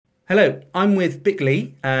Hello, I'm with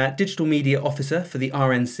Bickley, Digital Media Officer for the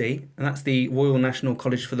RNC, and that's the Royal National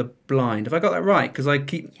College for the Blind. Have I got that right? Because I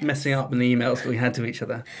keep messing up in the emails that we had to each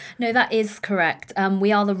other. No, that is correct.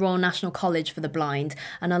 We are the Royal National College for the Blind,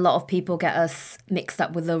 and a lot of people get us mixed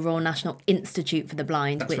up with the Royal National Institute for the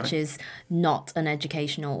Blind, That's which right. is not an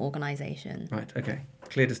educational organisation. Right, okay.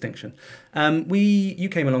 Clear distinction. You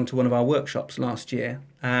came along to one of our workshops last year,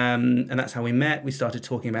 and that's how we met. We started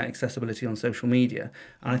talking about accessibility on social media,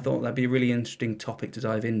 and I thought that'd be a really interesting topic to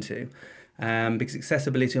dive into, because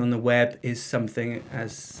accessibility on the web is something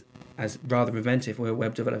as rather inventive. We're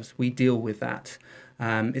web developers. We deal with that.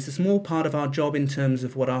 It's a small part of our job in terms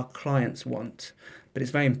of what our clients want, but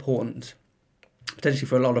it's very important potentially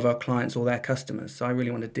for a lot of our clients or their customers. So I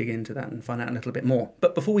really want to dig into that and find out a little bit more.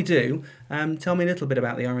 But before we do, tell me a little bit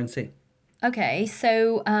about the RNC. Okay,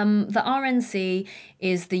 so the RNC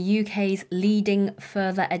is the UK's leading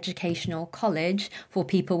further educational college for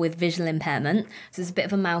people with visual impairment. So it's a bit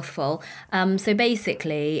of a mouthful. So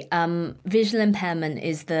basically, visual impairment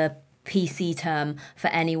is the PC term for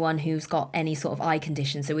anyone who's got any sort of eye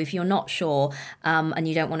condition. So if you're not sure and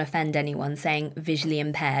you don't want to offend anyone, saying visually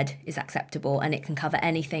impaired is acceptable, and it can cover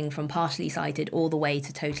anything from partially sighted all the way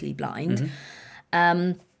to totally blind.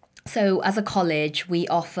 So, as a college, we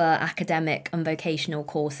offer academic and vocational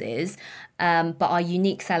courses, but our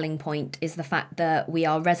unique selling point is the fact that we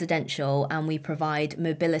are residential and we provide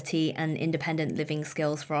mobility and independent living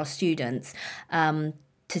skills for our students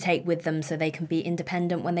to take with them so they can be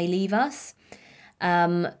independent when they leave us.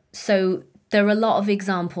 So, there are a lot of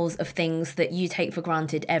examples of things that you take for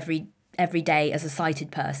granted every day as a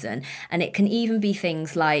sighted person, and it can even be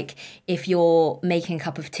things like if you're making a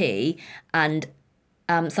cup of tea and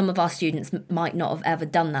some of our students might not have ever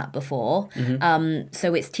done that before.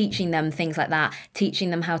 So it's teaching them things like that, teaching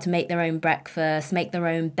them how to make their own breakfast, make their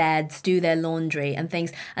own beds, do their laundry and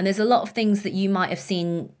things. And there's a lot of things that you might have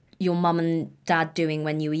seen your mum and dad doing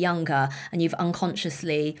when you were younger, and you've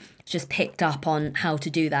unconsciously just picked up on how to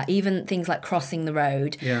do that. Even things like crossing the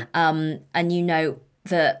road. Yeah. And you know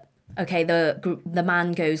that okay, the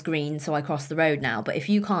man goes green, so I cross the road now. But if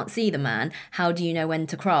you can't see the man, how do you know when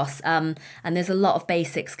to cross? And there's a lot of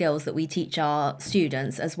basic skills that we teach our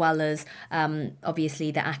students, as well as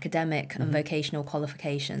obviously the academic and vocational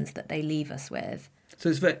qualifications that they leave us with. So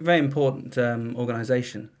it's a very, very important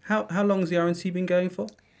organisation. How long has the RNC been going for?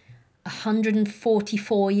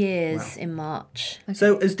 144 years Wow. in March.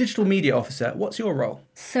 So as Digital Media Officer, what's your role?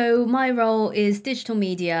 So my role is digital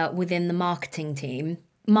media within the marketing team.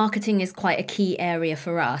 Marketing is quite a key area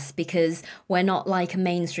for us because we're not like a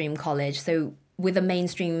mainstream college. So with a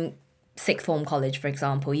mainstream sixth form college, for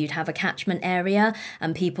example, you'd have a catchment area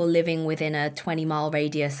and people living within a 20-mile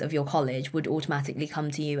radius of your college would automatically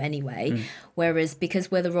come to you anyway. Whereas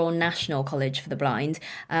because we're the Royal National College for the Blind,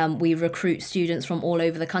 we recruit students from all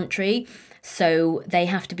over the country. So they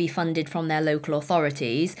have to be funded from their local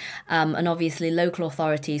authorities. And obviously local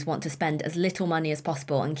authorities want to spend as little money as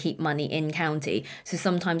possible and keep money in county. So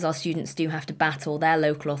sometimes our students do have to battle their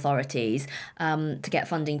local authorities to get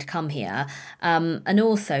funding to come here. And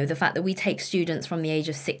also the fact that we take students from the age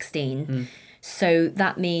of 16. So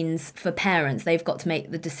that means for parents, they've got to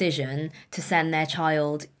make the decision to send their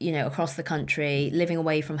child, across the country, living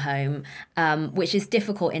away from home, which is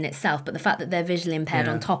difficult in itself. But the fact that they're visually impaired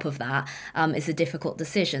on top of that is a difficult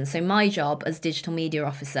decision. So my job as digital media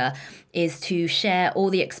officer is to share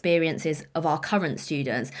all the experiences of our current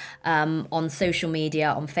students on social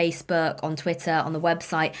media, on Facebook, on Twitter, on the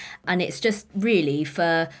website. And it's just really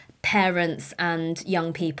for parents and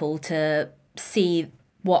young people to see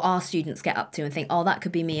what our students get up to and think, oh, that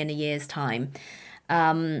could be me in a year's time.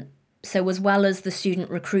 So as well as the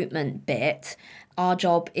student recruitment bit, our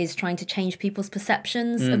job is trying to change people's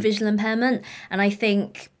perceptions of visual impairment. And I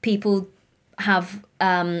think people have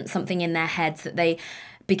something in their heads that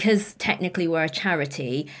because technically we're a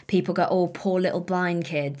charity, people go, oh, poor little blind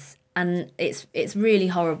kids. And it's really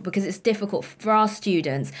horrible because it's difficult for our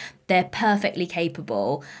students. They're perfectly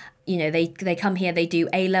capable. They come here, they do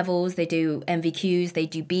A levels, they do MVQs, they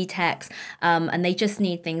do BTECs, and they just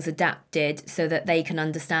need things adapted so that they can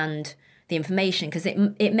understand the information, because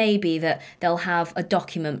it may be that they'll have a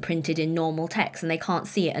document printed in normal text and they can't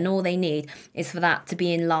see it, and all they need is for that to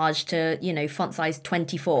be enlarged to font size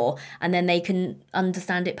 24, and then they can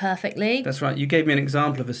understand it perfectly. That's right. You gave me an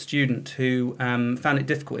example of a student who found it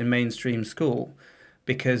difficult in mainstream school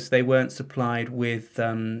because they weren't supplied with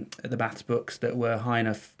the maths books that were high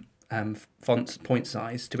enough font point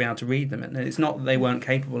size to be able to read them. And it's not that they weren't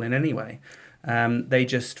capable in any way. They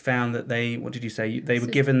just found that what did you say? They were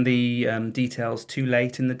So- given the details too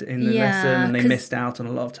late in the Yeah, lesson, and they 'cause- missed out on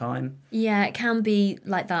a lot of time. Yeah, it can be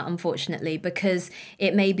like that, unfortunately, because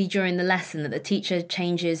it may be during the lesson that the teacher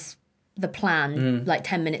changes the plan like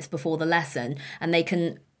 10 minutes before the lesson, and they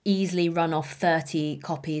can easily run off 30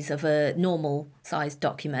 copies of a normal sized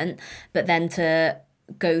document, but then to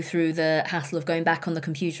go through the hassle of going back on the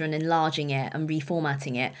computer and enlarging it and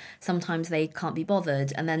reformatting it, sometimes they can't be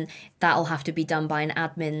bothered, and then that'll have to be done by an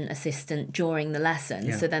admin assistant during the lesson.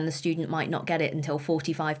 Yeah. So then the student might not get it until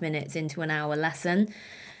 45 minutes into an hour lesson.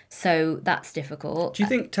 So that's difficult. Do you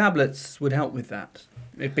think tablets would help with that?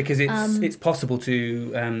 Because it's possible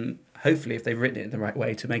to hopefully, if they've written it the right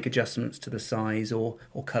way, to make adjustments to the size or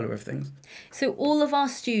colour of things. So all of our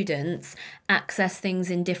students access things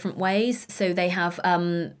in different ways. So they have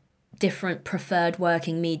different preferred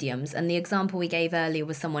working mediums. And the example we gave earlier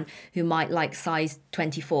was someone who might like size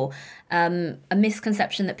 24. A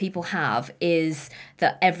misconception that people have is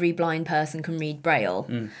that every blind person can read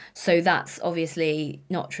Braille. So that's obviously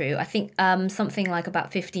not true. I think something like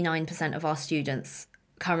about 59% of our students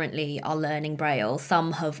currently are learning Braille.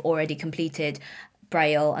 Some have already completed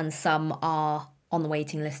Braille and some are on the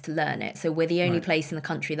waiting list to learn it. So we're the only place in the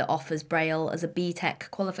country that offers Braille as a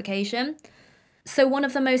BTEC qualification. So one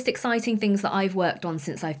of the most exciting things that I've worked on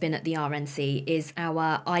since I've been at the RNC is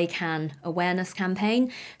our ICANN awareness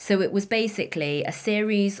campaign. So it was basically a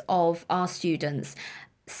series of our students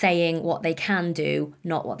saying what they can do,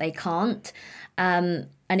 not what they can't.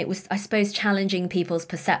 And it was, I suppose, challenging people's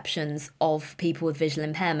perceptions of people with visual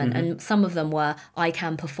impairment. And some of them were, I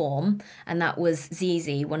can perform. And that was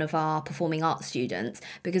Zizi, one of our performing arts students,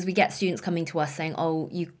 because we get students coming to us saying, oh,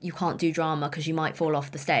 you can't do drama because you might fall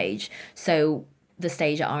off the stage. So the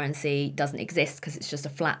stage at RNC doesn't exist because it's just a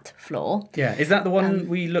flat floor. Yeah, is that the one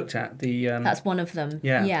we looked at? That's one of them.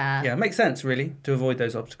 Yeah, it makes sense really to avoid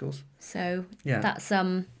those obstacles. So Yeah. that's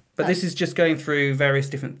But this is just going through various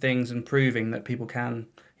different things and proving that people can,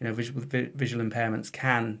 visual impairments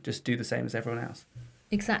can just do the same as everyone else.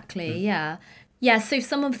 Exactly, yeah. Yeah, so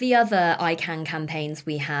some of the other ICANN campaigns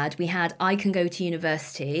we had I Can Go to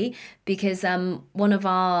University, because one of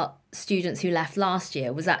our students who left last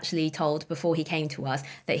year was actually told before he came to us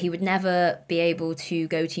that he would never be able to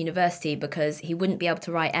go to university because he wouldn't be able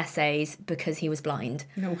to write essays because he was blind.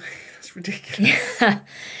 No, that's ridiculous.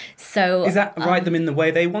 So Is that write them in the way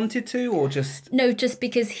they wanted to, or just... No, just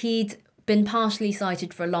because he'd been partially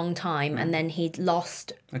sighted for a long time and then he'd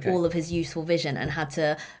lost all of his useful vision and had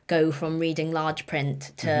to go from reading large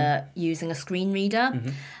print to using a screen reader.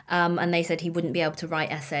 And they said he wouldn't be able to write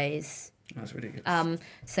essays. That's ridiculous.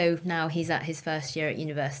 So now he's at his first year at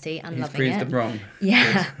university and He's loving proved it. them wrong.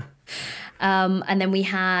 Yeah. And then we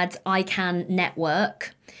had ICANN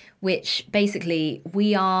Network, which basically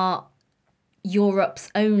we are Europe's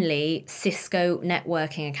only Cisco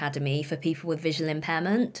networking academy for people with visual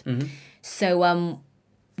impairment. So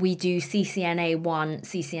we do CCNA 1,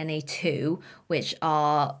 CCNA 2, which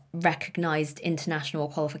are recognised international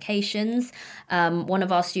qualifications. One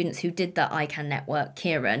of our students who did the ICANN network,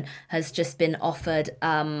 Kieran, has just been offered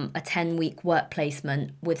a 10-week work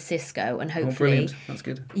placement with Cisco, and hopefully... Oh, brilliant. That's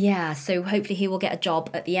good. Yeah, so hopefully he will get a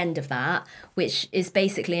job at the end of that, which is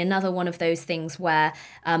basically another one of those things where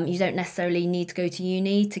you don't necessarily need to go to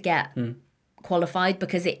uni to get qualified,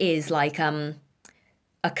 because it is like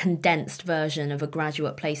a condensed version of a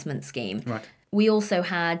graduate placement scheme. Right. We also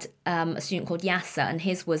had a student called Yasser, and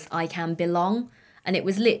his was I Can Belong. And it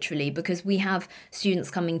was literally because we have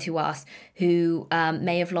students coming to us who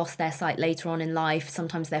may have lost their sight later on in life.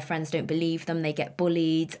 Sometimes their friends don't believe them. They get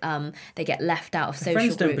bullied. They get left out of social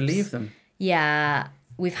Friends groups. don't believe them. Yeah.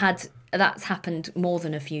 That's happened more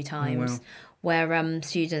than a few times where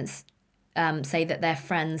students say that their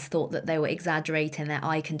friends thought that they were exaggerating their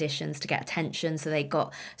eye conditions to get attention, so they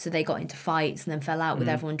got into fights and then fell out with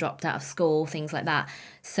everyone, dropped out of school, things like that.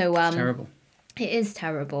 So It's terrible. It is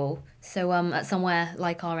terrible. So at somewhere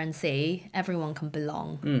like RNC, everyone can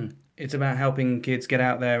belong. It's about helping kids get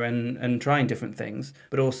out there and trying different things,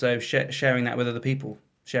 but also sharing that with other people,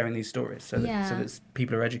 sharing these stories so that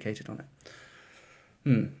people are educated on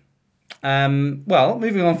it. Well,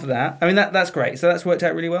 moving on for that. I mean, that's great. So that's worked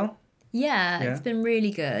out really well. Yeah, it's been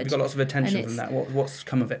really good. We've got lots of attention from that. What's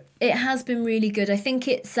come of it? It has been really good. I think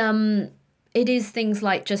it is things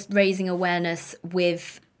like just raising awareness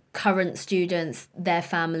with current students, their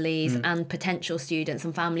families, and potential students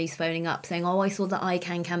and families phoning up saying, oh, I saw the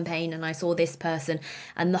ICANN campaign and I saw this person.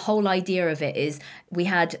 And the whole idea of it is we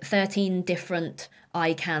had 13 different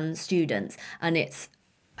ICANN students, and it's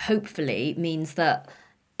hopefully means that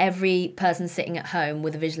every person sitting at home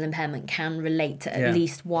with a visual impairment can relate to at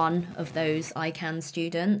least one of those ICANN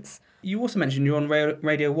students. You also mentioned you're on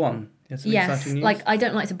Radio 1. Yes, exciting news? like I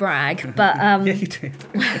don't like to brag, but yeah, you do.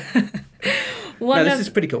 This is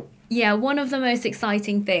pretty cool. Yeah, one of the most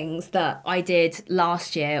exciting things that I did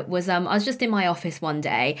last year was I was just in my office one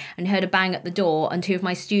day and heard a bang at the door, and two of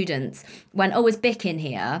my students went, "Oh, is Bic in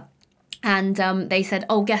here?" And they said,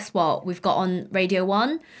 "Oh, guess what? We've got on Radio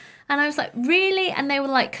 1." And I was like, "Really?" And they were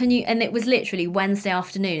like, "Can you?" And it was literally Wednesday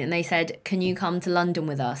afternoon, and they said, "Can you come to London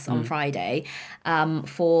with us on Friday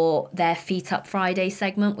for their Feet Up Friday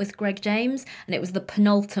segment with Greg James?" And it was the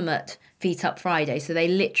penultimate Feet Up Friday, so they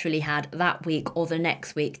literally had that week or the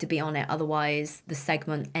next week to be on it. Otherwise, the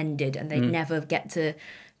segment ended, and they'd never get to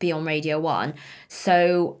be on Radio 1.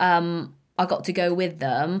 So I got to go with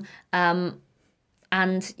them.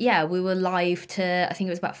 And yeah, we were live to, I think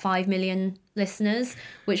it was about 5 million listeners,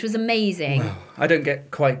 which was amazing. Wow. I don't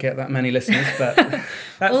quite get that many listeners, but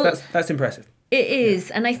that's impressive. It is,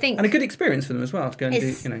 and I think... And a good experience for them as well, to go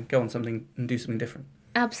and go on something and do something different.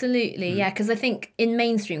 Absolutely, yeah, because I think in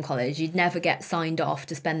mainstream college, you'd never get signed off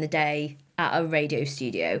to spend the day at a radio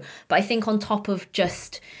studio. But I think on top of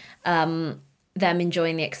just them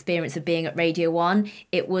enjoying the experience of being at Radio 1,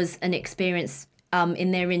 it was an experience...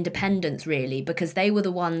 in their independence, really, because they were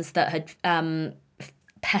the ones that had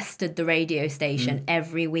pestered the radio station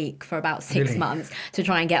every week for about 6 months to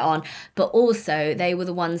try and get on. But also, they were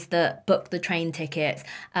the ones that booked the train tickets.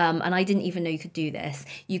 And I didn't even know you could do this.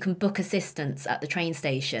 You can book assistance at the train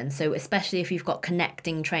station. So especially if you've got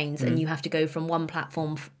connecting trains and you have to go from one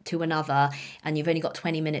platform to another and you've only got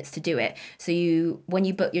 20 minutes to do it. So when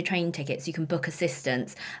you book your train tickets, you can book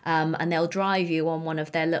assistance and they'll drive you on one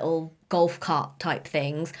of their little golf cart type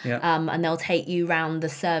things, and they'll take you round the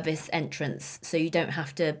service entrance, so you don't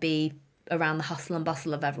have to be around the hustle and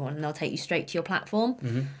bustle of everyone, and they'll take you straight to your platform.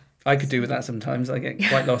 I could do with that sometimes. I get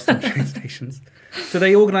quite lost on train stations. So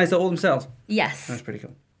they organise that all themselves? Yes. That's pretty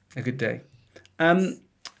cool. A good day.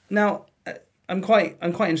 Now, I'm quite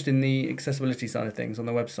interested in the accessibility side of things on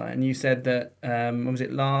the website, and you said that when was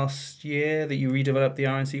it last year that you redeveloped the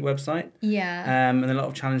RNC website? Yeah. And a lot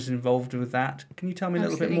of challenges involved with that. Can you tell me a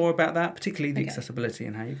little bit more about that, particularly the accessibility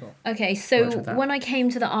and how you got? Okay, so when I came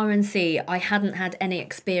to the RNC, I hadn't had any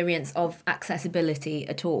experience of accessibility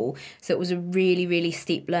at all, so it was a really, really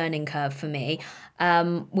steep learning curve for me.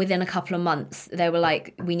 Within a couple of months, they were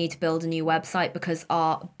like, we need to build a new website because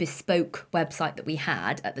our bespoke website that we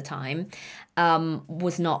had at the time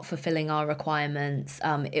was not fulfilling our requirements.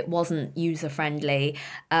 It wasn't user-friendly.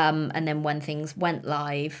 And then when things went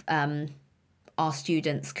live, our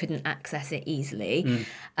students couldn't access it easily.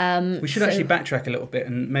 We should actually backtrack a little bit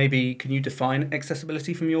and maybe can you define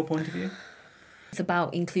accessibility from your point of view? It's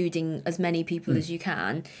about including as many people as you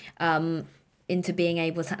can into being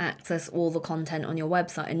able to access all the content on your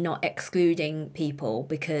website and not excluding people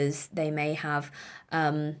because they may have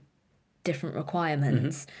different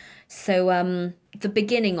requirements. So the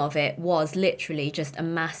beginning of it was literally just a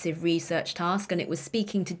massive research task, and it was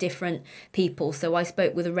speaking to different people. So I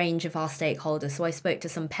spoke with a range of our stakeholders. So I spoke to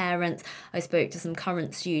some parents, I spoke to some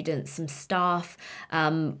current students, some staff,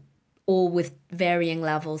 all with varying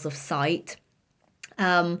levels of sight.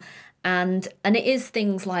 And it is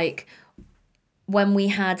things like when we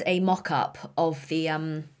had a mock-up of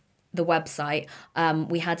the website,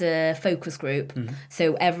 we had a focus group.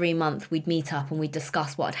 So every month we'd meet up and we'd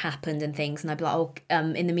discuss what had happened and things. And I'd be like,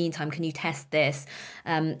 in the meantime, can you test this?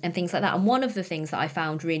 And things like that. And one of the things that I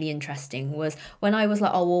found really interesting was when I was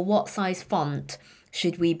like, oh, well, what size font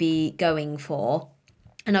should we be going for?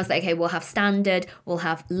 And I was like, okay, we'll have standard, we'll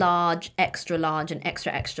have large, extra large, and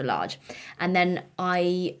extra, extra large. And then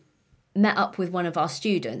I met up with one of our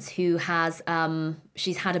students who has,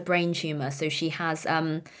 she's had a brain tumour, so she has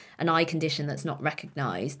an eye condition that's not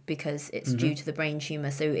recognised because it's due to the brain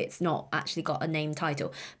tumour, so it's not actually got a name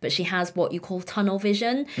title, but she has what you call tunnel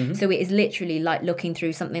vision, so it is literally like looking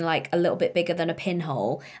through something like a little bit bigger than a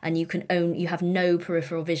pinhole, and you have no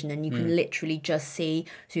peripheral vision, and you can literally just see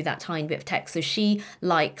through that tiny bit of text. So she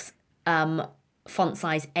likes font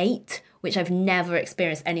size 8, which I've never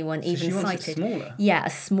experienced anyone even cited. Smaller? Yeah,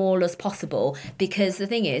 as small as possible. Because the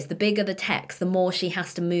thing is, the bigger the text, the more she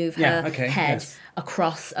has to move her head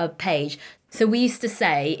across a page. So we used to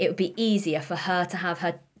say it would be easier for her to have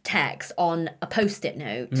her text on a post-it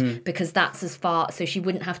note because that's as far, so she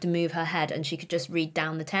wouldn't have to move her head and she could just read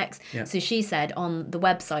down the text. So she said on the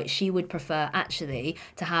website she would prefer actually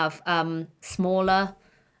to have smaller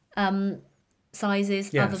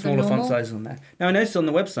sizes other than normal. Smaller font sizes on there. Now I noticed on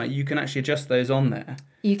the website you can actually adjust those on there.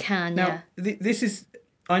 You can, now, this is,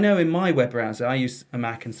 I know in my web browser, I use a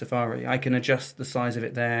Mac and Safari. I can adjust the size of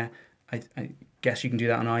it there. I guess you can do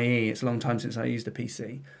that on IE. It's a long time since I used a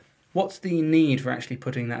PC. What's the need for actually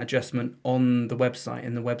putting that adjustment on the website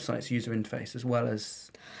in the website's user interface as well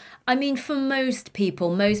as... I mean, for most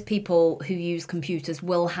people who use computers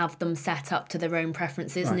will have them set up to their own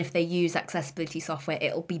preferences. Right. And if they use accessibility software,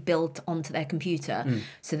 it'll be built onto their computer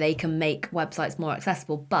so they can make websites more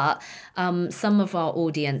accessible. But some of our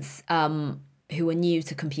audience who are new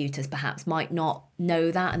to computers perhaps might not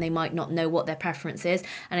know that, and they might not know what their preference is.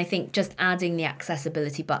 And I think just adding the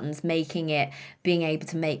accessibility buttons, making it, being able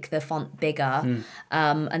to make the font bigger,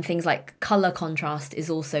 and things like color contrast is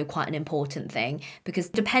also quite an important thing, because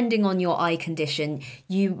depending on your eye condition,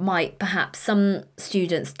 you might perhaps, some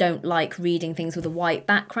students don't like reading things with a white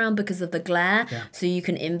background because of the glare. Yeah. So you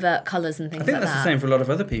can invert colors and things I think like that's that. the same for a lot of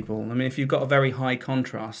other people. I mean, if you've got a very high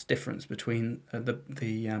contrast difference between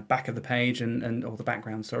the back of the page and or the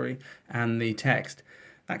background, sorry, and the text,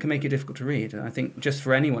 that can make it difficult to read. And I think just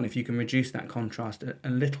for anyone, if you can reduce that contrast a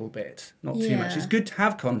little bit, not too much. Yeah. It's good to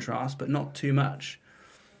have contrast, but not too much.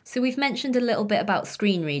 So we've mentioned a little bit about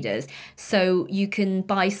screen readers. So you can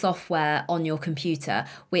buy software on your computer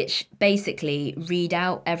which basically read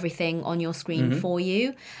out everything on your screen for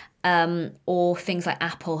you. Or things like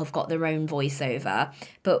Apple have got their own voiceover.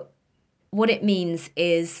 But what it means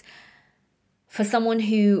is, for someone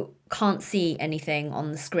who can't see anything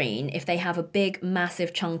on the screen, if they have a big,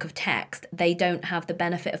 massive chunk of text, they don't have the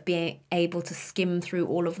benefit of being able to skim through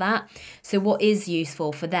all of that. So what is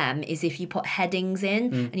useful for them is if you put headings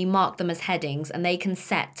in and you mark them as headings, and they can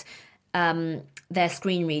set their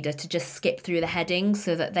screen reader to just skip through the headings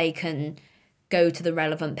so that they can go to the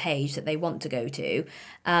relevant page that they want to go to.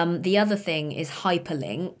 The other thing is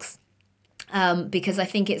hyperlinks, because I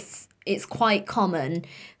think it's quite common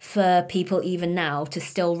for people even now to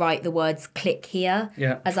still write the words "click here"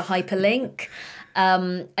 as a hyperlink.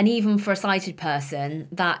 And even for a sighted person,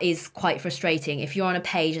 that is quite frustrating. If you're on a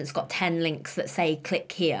page and it's got 10 links that say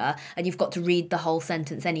 "click here" and you've got to read the whole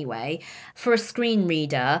sentence anyway, for a screen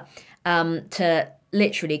reader to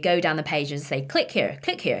literally go down the page and say "click here,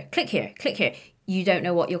 click here, click here, click here," you don't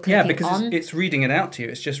know what you're clicking on. Yeah, because it's reading it out to you.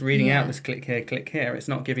 It's just reading out this click here, click here. It's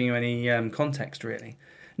not giving you any context, really.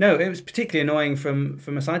 No, it was particularly annoying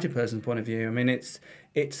from a sighted person's point of view. I mean,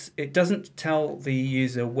 it doesn't tell the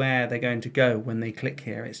user where they're going to go when they click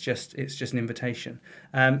here. It's just an invitation.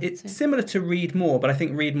 It's similar to Read More, but I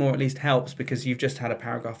think Read More at least helps because you've just had a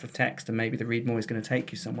paragraph of text, and maybe the Read More is going to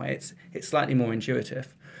take you somewhere. It's slightly more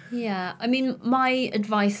intuitive. Yeah, I mean, my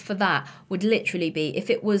advice for that would literally be, if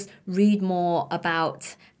it was Read More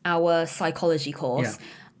about our psychology course,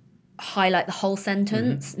 highlight the whole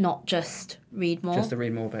sentence, not just read more. Just the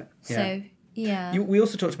read more bit. Yeah. So, yeah. We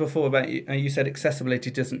also talked before about, you said accessibility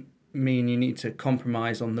doesn't mean you need to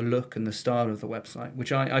compromise on the look and the style of the website,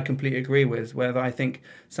 which I completely agree with, where I think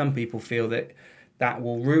some people feel that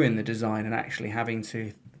will ruin the design, and actually having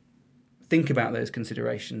to think about those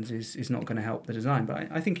considerations is not going to help the design. But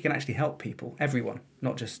I think it can actually help people, everyone,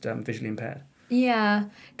 not just visually impaired. Yeah,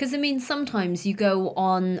 because I mean, sometimes you go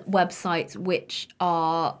on websites which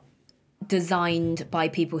are designed by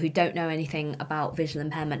people who don't know anything about visual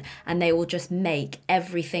impairment, and they will just make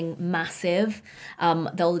everything massive.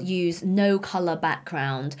 They'll use no color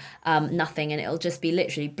background, nothing, and it'll just be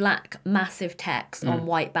literally black massive text on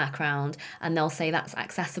white background, and they'll say that's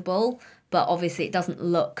accessible, but obviously it doesn't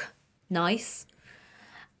look nice.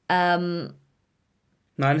 No, and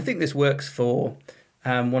I think this works for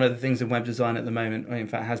one of the things in web design at the moment, in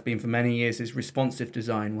fact has been for many years, is responsive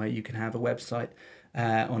design, where you can have a website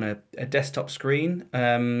on a desktop screen,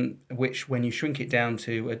 which when you shrink it down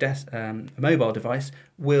to a mobile device,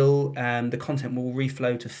 the content will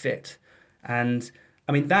reflow to fit. And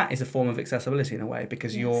I mean, that is a form of accessibility in a way,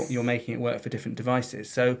 because you're making it work for different devices.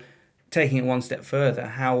 So taking it one step further,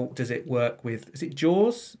 how does it work with, is it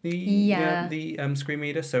JAWS, the screen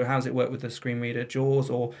reader? So how does it work with the screen reader, JAWS,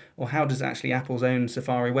 or how does actually Apple's own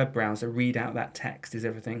Safari web browser read out that text? Is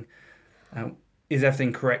everything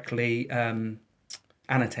correctly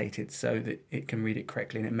annotated so that it can read it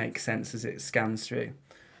correctly and it makes sense as it scans through?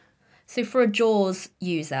 So for a JAWS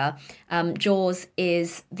user, JAWS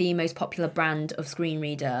is the most popular brand of screen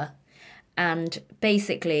reader. And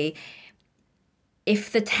basically,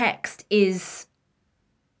 if the text is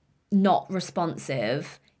not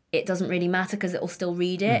responsive, it doesn't really matter because it will still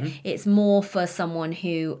read it. Mm-hmm. It's more for someone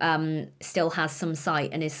who still has some sight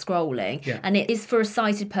and is scrolling. Yeah. And it is for a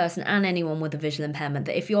sighted person and anyone with a visual impairment,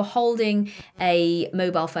 that if you're holding a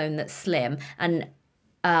mobile phone that's slim and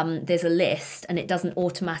there's a list and it doesn't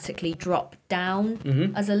automatically drop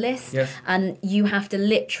down as a list. Yes. And you have to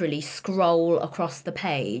literally scroll across the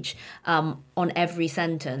page on every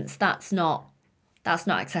sentence. That's not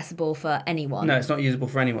accessible for anyone. No, it's not usable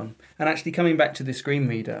for anyone. And actually, coming back to the screen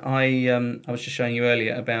reader, I was just showing you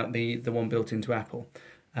earlier about the one built into Apple,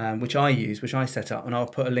 which I use, which I set up, and I'll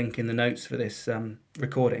put a link in the notes for this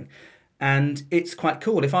recording. And it's quite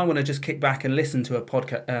cool. If I want to just kick back and listen to a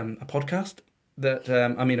podcast that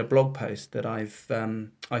a blog post that I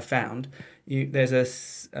found. There's a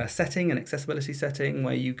setting, an accessibility setting,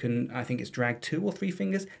 where you can, I think it's drag 2 or 3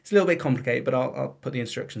 fingers. It's a little bit complicated, but I'll put the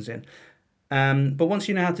instructions in. But once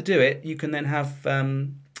you know how to do it, you can then have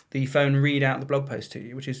the phone read out the blog post to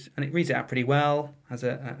you, and it reads it out pretty well. Has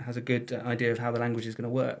a good idea of how the language is going to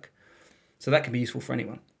work. So that can be useful for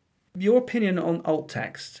anyone. Your opinion on alt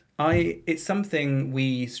text? It's something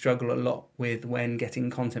we struggle a lot with when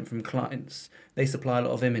getting content from clients. They supply a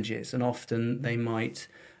lot of images, and often they might,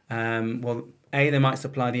 they might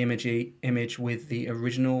supply the image with the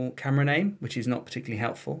original camera name, which is not particularly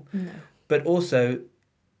helpful. No. But also,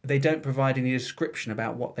 they don't provide any description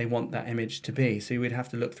about what they want that image to be. So you would have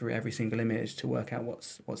to look through every single image to work out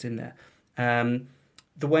what's in there.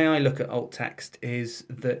 The way I look at alt text is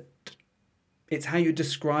that it's how you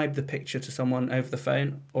describe the picture to someone over the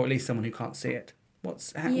phone, or at least someone who can't see it.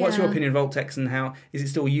 What's your opinion of alt text, and how is it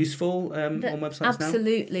still useful on websites now?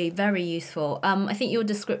 Absolutely, very useful. I think your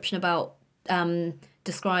description about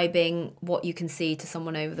describing what you can see to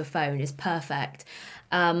someone over the phone is perfect.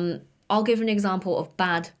 I'll give an example of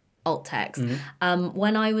bad alt text.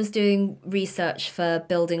 When I was doing research for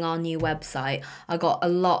building our new website, I got a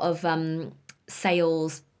lot of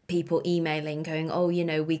sales people emailing going,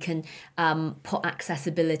 we can put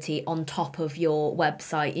accessibility on top of your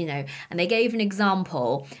website, and they gave an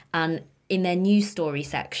example, and in their news story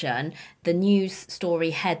section, the news story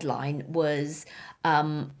headline was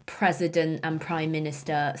President and Prime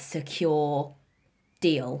Minister secure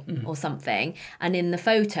deal or something, and in the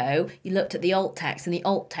photo you looked at the alt text, and the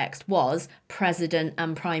alt text was President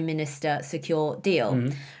and Prime Minister secure deal,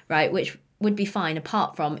 right, which would be fine,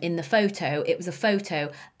 apart from in the photo it was a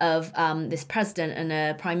photo of this president and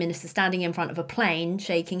a prime minister standing in front of a plane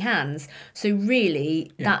shaking hands. So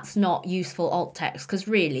really that's not useful alt text, because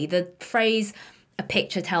really the phrase "a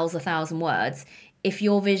picture tells 1,000 words," if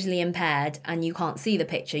you're visually impaired and you can't see the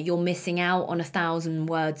picture, you're missing out on 1,000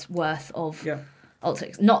 words worth of alt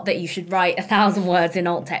text. Not that you should write 1,000 words in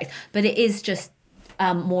alt text, but it is just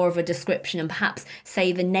more of a description, and perhaps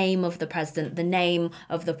say the name of the president, the name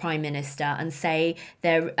of the prime minister, and say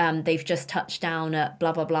they've just touched down at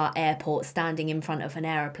blah blah blah airport, standing in front of an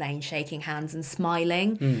aeroplane, shaking hands and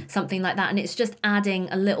smiling, something like that. And it's just adding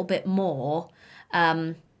a little bit more.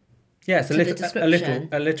 It's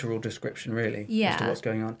a literal description, really, as to what's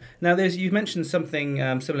going on. Now, you mentioned something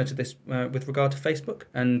similar to this with regard to Facebook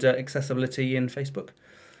and accessibility in Facebook.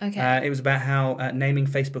 Okay. It was about how naming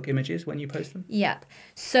Facebook images when you post them. Yep.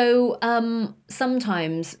 So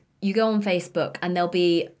sometimes you go on Facebook and there'll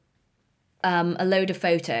be a load of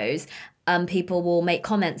photos. People will make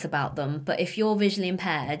comments about them, but if you're visually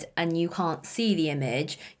impaired and you can't see the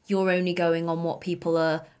image, you're only going on what people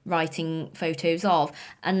are writing photos of.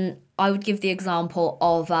 And I would give the example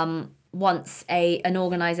of once an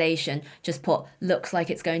organisation just put "looks like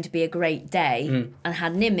it's going to be a great day" and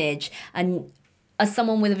had an image, and as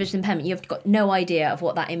someone with a visual impairment, you've got no idea of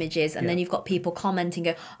what that image is. And then you've got people commenting,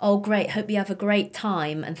 go, "Oh, great, hope you have a great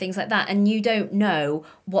time," and things like that. And you don't know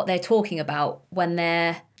what they're talking about when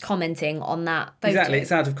they're commenting on that photo. Exactly,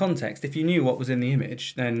 it's out of context. If you knew what was in the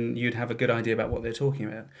image, then you'd have a good idea about what they're talking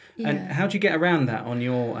about. Yeah. And how do you get around that on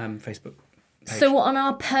your Facebook page? So on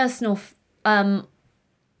our personal...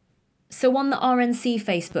 So on the RNC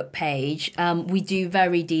Facebook page, we do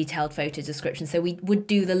very detailed photo description. So we would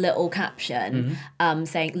do the little caption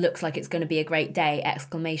saying "looks like it's going to be a great day!" !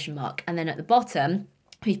 And then at the bottom,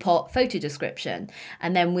 we put photo description.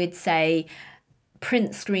 And then we'd say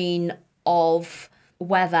print screen of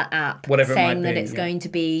weather app, whatever saying that it's going to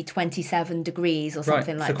be 27 degrees or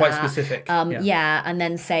something like that. So quite specific. And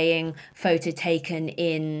then saying photo taken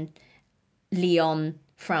in Lyon,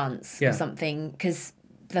 France or something, because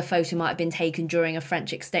the photo might have been taken during a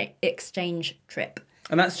French exchange trip.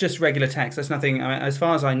 And that's just regular text. That's nothing. As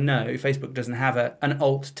far as I know, Facebook doesn't have an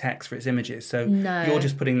alt text for its images. So you're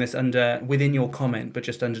just putting this within your comment, but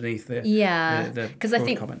just underneath the because I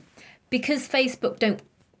think comment. Because Facebook don't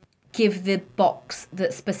give the box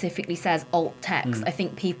that specifically says alt text, I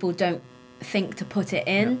think people don't think to put it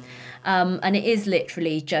in. And it is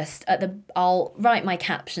literally just I'll write my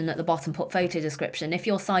caption at the bottom, put photo description. If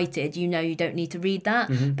you're sighted, you don't need to read that.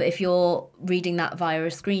 But if you're reading that via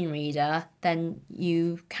a screen reader, then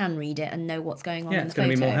you can read it and know what's going on in the it's going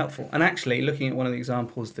photo. to be more helpful. And actually, looking at one of the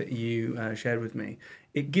examples that you shared with me,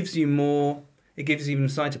 it gives even a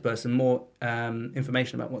sighted person more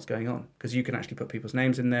information about what's going on, because you can actually put people's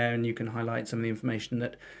names in there and you can highlight some of the information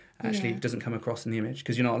that actually doesn't come across in the image,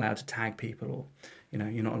 because you're not allowed to tag people, or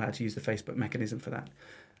you're not allowed to use the Facebook mechanism for that.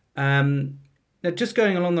 Now, just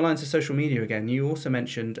going along the lines of social media again, you also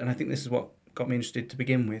mentioned, and I think this is what got me interested to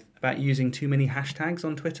begin with, about using too many hashtags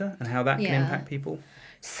on Twitter and how that can impact people.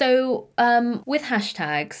 So with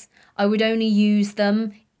hashtags, I would only use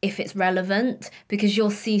them if it's relevant, because you'll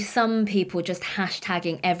see some people just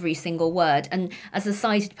hashtagging every single word. And as a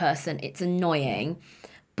sighted person, it's annoying.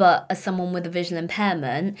 But as someone with a visual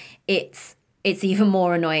impairment, it's even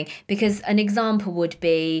more annoying, because an example would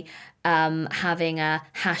be having a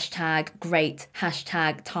hashtag great,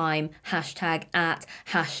 hashtag time, hashtag at,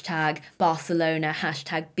 hashtag Barcelona,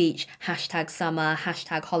 hashtag beach, hashtag summer,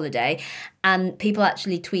 hashtag holiday. And people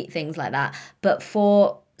actually tweet things like that. But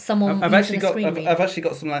for someone I've actually got something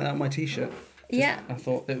like that on my t-shirt. I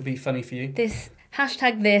thought it would be funny for you. This,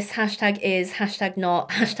 hashtag is, hashtag not,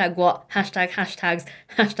 hashtag what, hashtags,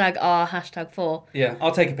 hashtag are, hashtag for. Yeah,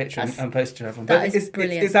 I'll take a picture and post it to everyone. But it's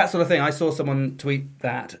brilliant. It's that sort of thing. I saw someone tweet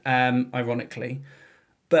that, ironically.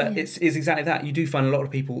 But it's exactly that. You do find a lot of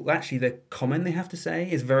people, actually the comment they have to say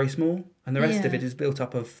is very small, and the rest of it is built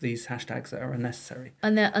up of these hashtags that are unnecessary.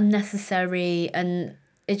 And they're unnecessary, and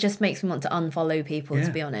it just makes me want to unfollow people,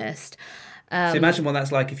 to be honest. So imagine what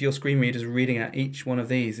that's like if your screen reader's reading out each one of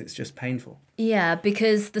these. It's just painful. Yeah,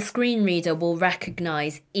 because the screen reader will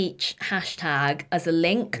recognise each hashtag as a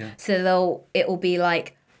link. Yeah. So it will be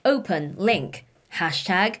like, open, link,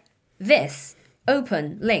 hashtag this,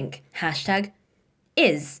 open, link, hashtag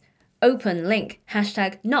is, open, link,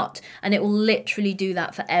 hashtag not. And it will literally do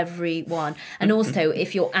that for everyone. And also,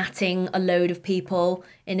 if you're atting a load of people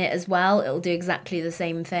in it as well, it'll do exactly the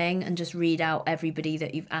same thing and just read out everybody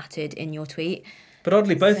that you've atted in your tweet. But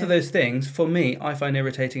oddly, both of those things, for me, I find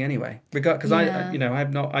irritating anyway. Because I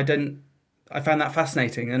found that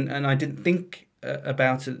fascinating, and I didn't think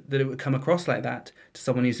about it, that it would come across like that to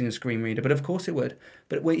someone using a screen reader. But of course it would.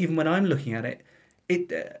 But even when I'm looking at it,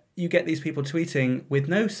 you get these people tweeting with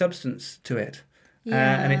no substance to it,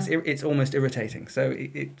 and it's almost irritating. So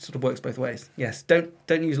it sort of works both ways. Yes, don't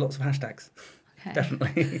use lots of hashtags. Okay.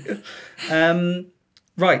 Definitely.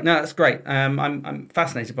 Right, no, that's great. I'm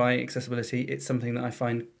fascinated by accessibility. It's something that I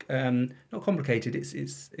find not complicated.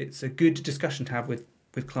 It's a good discussion to have with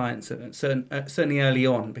clients, certainly early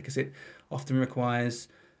on, because it often requires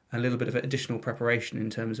a little bit of additional preparation in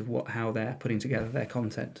terms of how they're putting together their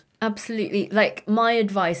content. Absolutely. Like, my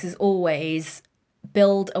advice is always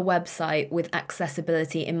build a website with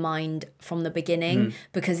accessibility in mind from the beginning,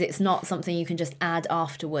 because it's not something you can just add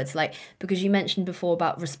afterwards. Like, because you mentioned before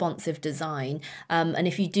about responsive design, and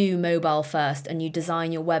if you do mobile first and you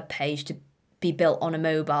design your web page to be built on a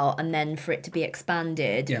mobile and then for it to be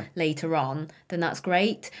expanded later on, then that's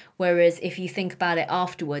great. Whereas if you think about it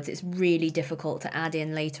afterwards, it's really difficult to add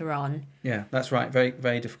in later on. Yeah, that's right. Very,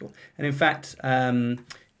 very difficult. And in fact,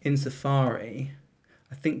 in Safari,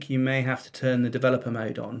 I think you may have to turn the developer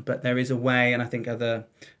mode on, but there is a way, and I think other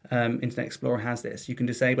Internet Explorer has this. You can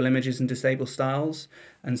disable images and disable styles.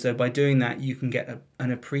 And so by doing that, you can get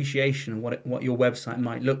an appreciation of what your website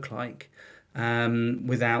might look like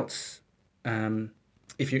without...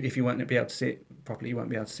 if you won't be able to see it properly, you won't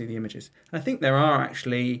be able to see the images. And I think there are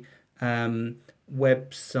actually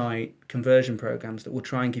website conversion programs that will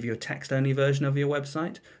try and give you a text-only version of your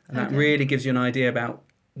website, and that really gives you an idea about,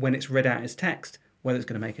 when it's read out as text, whether it's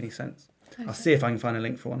going to make any sense. Okay. I'll see if I can find a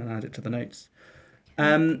link for one and add it to the notes.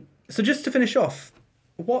 So just to finish off,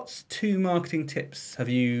 what 2 marketing tips have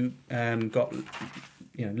you got,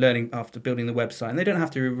 learning after building the website? And they don't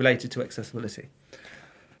have to be related to accessibility.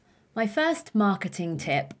 My first marketing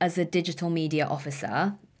tip as a digital media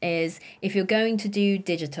officer is, if you're going to do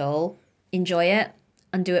digital, enjoy it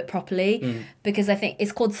and do it properly, because I think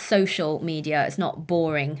it's called social media. It's not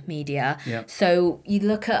boring media. Yep. So you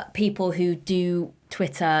look at people who do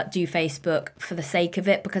Twitter, do Facebook for the sake of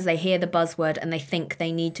it, because they hear the buzzword and they think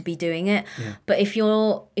they need to be doing it. Yeah. But if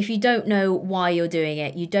you don't know why you're doing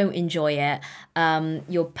it, you don't enjoy it,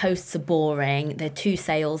 your posts are boring, they're too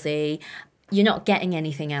salesy, you're not getting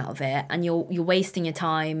anything out of it, and you're wasting your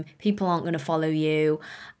time. People aren't going to follow you.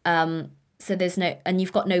 So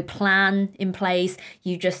you've got no plan in place.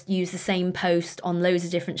 You just use the same post on loads of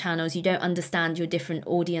different channels. You don't understand your different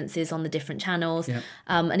audiences on the different channels. Yeah.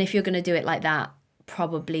 And if you're going to do it like that,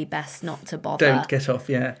 probably best not to bother. Don't get off,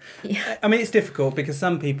 yeah. I mean, it's difficult because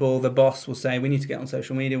some people, the boss will say, we need to get on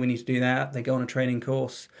social media, we need to do that. They go on a training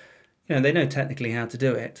course. They know technically how to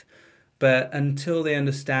do it. But until they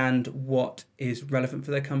understand what is relevant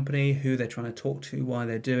for their company, who they're trying to talk to, why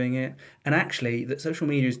they're doing it, and actually that social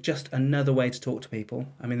media is just another way to talk to people.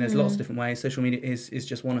 I mean, there's lots of different ways. Social media is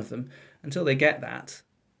just one of them. Until they get that,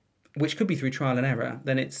 which could be through trial and error,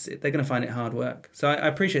 then they're going to find it hard work. So I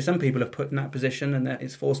appreciate some people are put in that position and that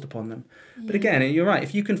it's forced upon them. Yeah. But again, you're right.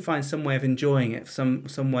 If you can find some way of enjoying it, some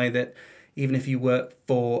way that even if you work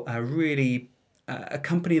for a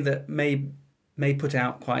company that may put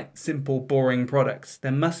out quite simple, boring products,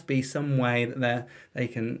 there must be some way that they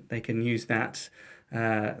can use that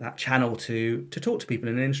channel to talk to people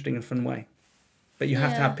in an interesting and fun way. But you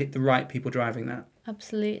have to have the right people driving that.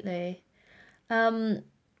 Absolutely.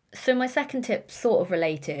 So my second tip, sort of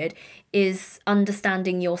related, is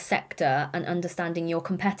understanding your sector and understanding your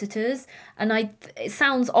competitors. And it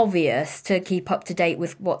sounds obvious to keep up to date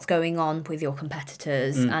with what's going on with your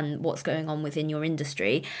competitors and what's going on within your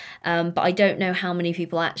industry. But I don't know how many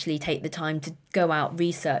people actually take the time to go out,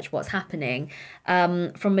 research what's happening.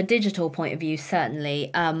 From a digital point of view,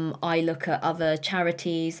 certainly, I look at other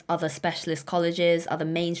charities, other specialist colleges, other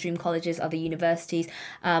mainstream colleges, other universities,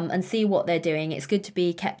 and see what they're doing. It's good to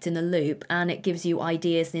be kept in the loop, and it gives you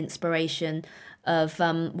ideas and inspiration of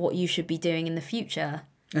what you should be doing in the future.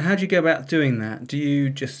 And how do you go about doing that? Do you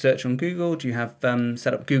just search on Google? Do you have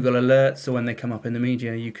set up Google alerts so when they come up in the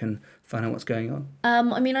media you can find out what's going on?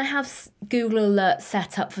 I mean, I have Google alerts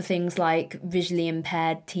set up for things like visually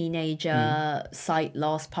impaired teenager, sight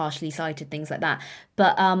loss, partially sighted, things like that.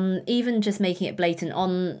 But even just making it blatant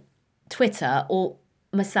on Twitter, or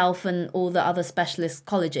myself and all the other specialist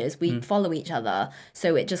colleges, we follow each other,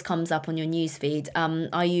 so it just comes up on your newsfeed.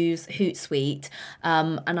 I use Hootsuite,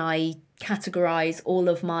 and I categorize all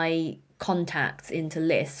of my contacts into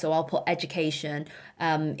lists. So I'll put education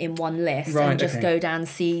in one list and just go down and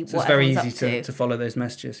see what everyone's up to. So it's very easy to follow those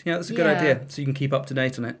messages. Yeah, that's a good idea. So you can keep up to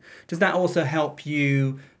date on it. Does that also help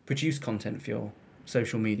you produce content for your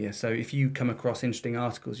social media? So if you come across interesting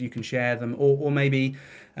articles, you can share them, or maybe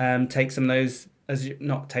take some of those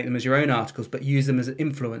not take them as your own articles, but use them as an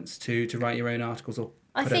influence to write your own articles or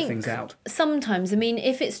put things out. Sometimes, I mean,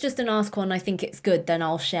 if it's just an article and I think it's good, then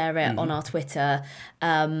I'll share it on our Twitter.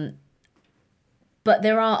 But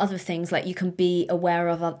there are other things, like you can be aware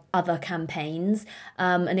of other campaigns.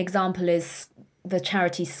 An example is the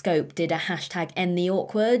charity Scope did a hashtag End the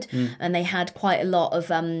Awkward, and they had quite a lot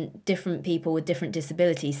of different people with different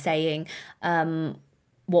disabilities saying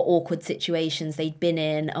what awkward situations they'd been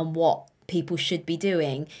in and what people should be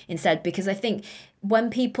doing instead. Because I think when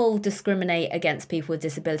people discriminate against people with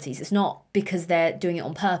disabilities, it's not because they're doing it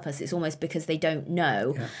on purpose, it's almost because they don't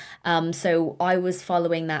know. So I was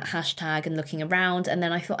following that hashtag and looking around, and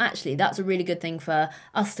then I thought, actually, that's a really good thing for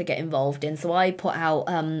us to get involved in. So I put out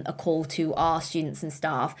a call to our students and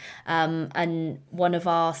staff, and one of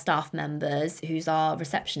our staff members, who's our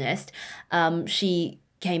receptionist, she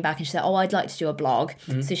came back and she said, I'd like to do a blog.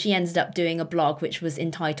 So she ended up doing a blog which was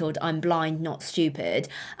entitled I'm Blind, Not Stupid,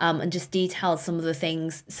 and just detailed some of the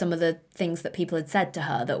things that people had said to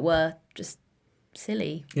her that were just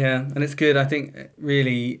silly. Yeah, and it's good. I think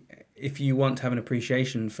really, if you want to have an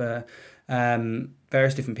appreciation for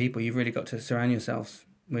various different people, you've really got to surround yourselves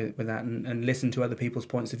with that and listen to other people's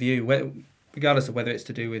points of view, regardless of whether it's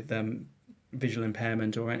to do with visual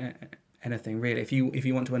impairment or anything really. If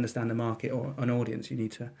you want to understand a market or an audience, you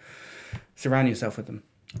need to surround yourself with them.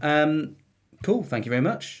 Cool, thank you very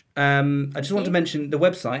much. I just want to mention the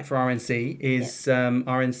website for RNC is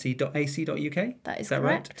rnc.ac.uk. That is that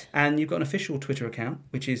correct. Right? And you've got an official Twitter account,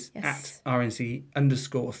 which is at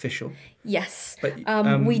 @RNC_official. Yes. But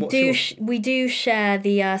we do share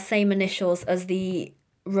the same initials as the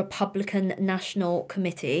Republican National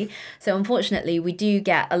Committee. So unfortunately, we do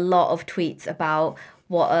get a lot of tweets about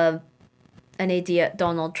what an idiot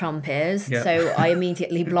Donald Trump is. So I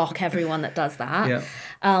immediately block everyone that does that.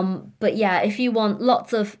 But yeah, if you want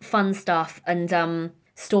lots of fun stuff and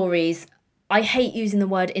stories, I hate using the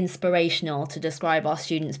word inspirational to describe our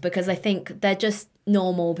students, because I think they're just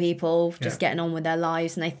normal people just getting on with their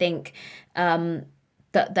lives, and I think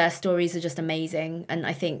that their stories are just amazing. And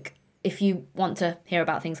I think if you want to hear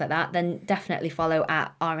about things like that, then definitely follow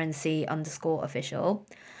at RNC_official.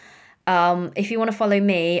 If you want to follow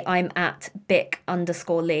me, I'm at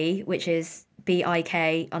Bic_Lee, which is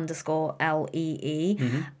BIK_LEE.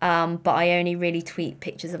 But I only really tweet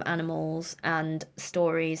pictures of animals and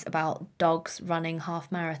stories about dogs running half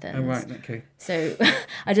marathons. Oh, right, okay. So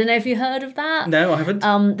I don't know if you heard of that. No, I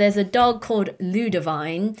haven't. There's a dog called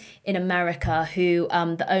Ludivine in America who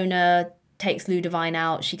the owner takes Ludivine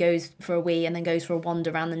out. She goes for a wee and then goes for a wander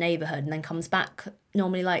around the neighborhood and then comes back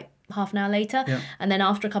normally like half an hour later. Yeah. And then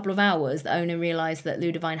after a couple of hours, the owner realised that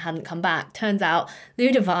Ludivine hadn't come back. Turns out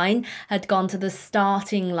Ludivine had gone to the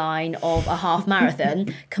starting line of a half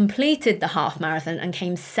marathon, completed the half marathon and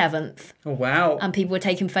came 7th. Oh, wow. And people were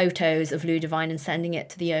taking photos of Ludivine and sending it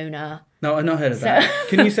to the owner. No, I've not heard of that.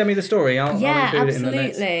 Can you send me the story? I'll Yeah, include it in the notes.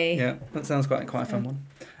 absolutely. Yeah, that sounds quite a fun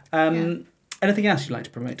one. Anything else you'd like to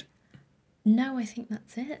promote? No, I think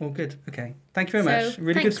that's it. All good. Okay. Thank you very much.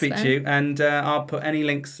 Really good to speak thanks, to you. And I'll put any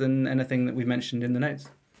links and anything that we've mentioned in the notes.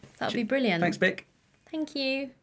 That'd be brilliant. Thanks, Vic. Thank you.